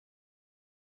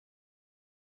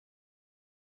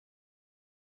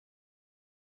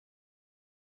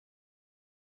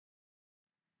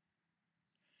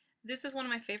This is one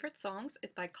of my favorite songs.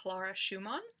 It's by Clara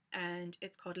Schumann and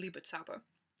it's called Liebeszauber.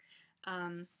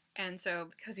 And so,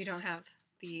 because you don't have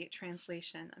the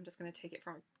translation, I'm just going to take it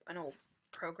from an old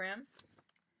program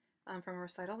from a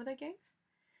recital that I gave.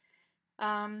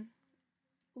 Um,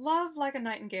 Love like a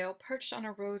nightingale perched on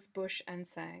a rose bush and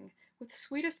sang. With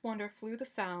sweetest wonder flew the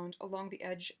sound along the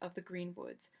edge of the green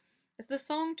woods. As the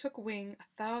song took wing,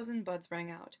 1,000 buds rang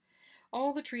out.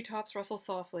 All the treetops rustled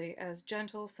softly as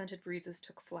gentle, scented breezes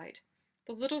took flight.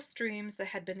 The little streams that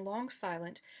had been long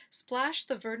silent splashed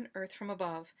the verdant earth from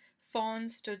above.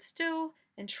 Fawns stood still,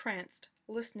 entranced,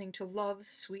 listening to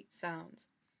love's sweet sounds.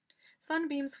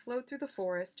 Sunbeams flowed through the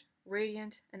forest,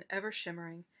 radiant and ever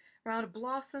shimmering. Round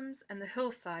blossoms and the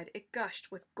hillside it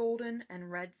gushed with golden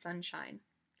and red sunshine.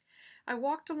 I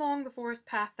walked along the forest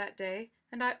path that day,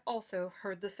 and I also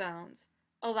heard the sounds.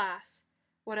 Alas,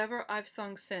 whatever I've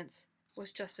sung since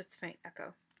was just its faint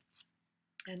echo.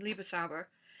 And Liebeszauber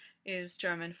is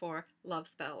German for love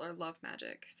spell or love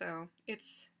magic. So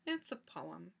it's a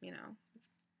poem, you know.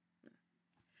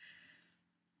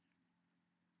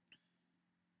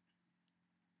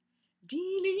 Die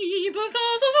Liebe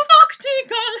saß als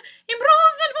Nachtigall im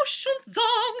Rosenbusch und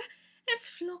sang. Es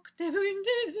flog der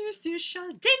wundersüße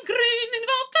Schall den grünen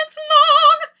Wald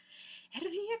entlang.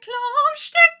 Wie klang,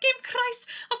 stieg im Kreis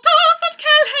aus tausend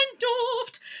Kelchen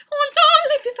Duft und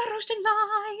alle Wipfel rauschten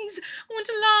leis und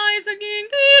leiser ging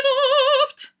die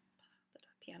Luft. The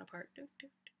piano part.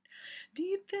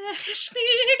 Die Bäche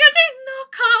schwiegen noch,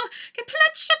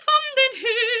 geplätschert von den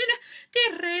Höh'n. Die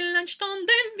Rillen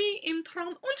standen wie im Traum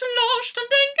und lauschten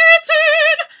den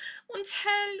Getön. Und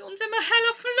hell und immer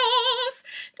heller floss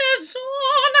der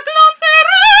Sonnenglanz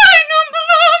herein. Um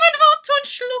Blumenwatt und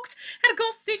schluckt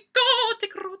ergoss sie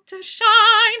goldig rote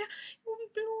Schein. Um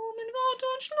Blumenwatt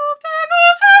und schluckt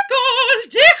ergoss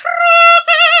goldig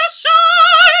rote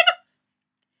Schein.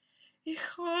 Ich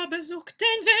habe sucht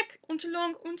den Weg und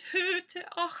lang und hörte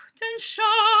ach den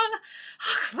Schall.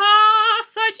 Ach,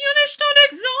 was seit jene Stunde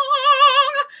ich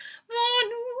sang, war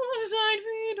nur sein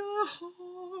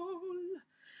Widerhall,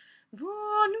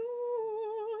 war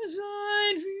nur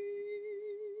sein Widerhall.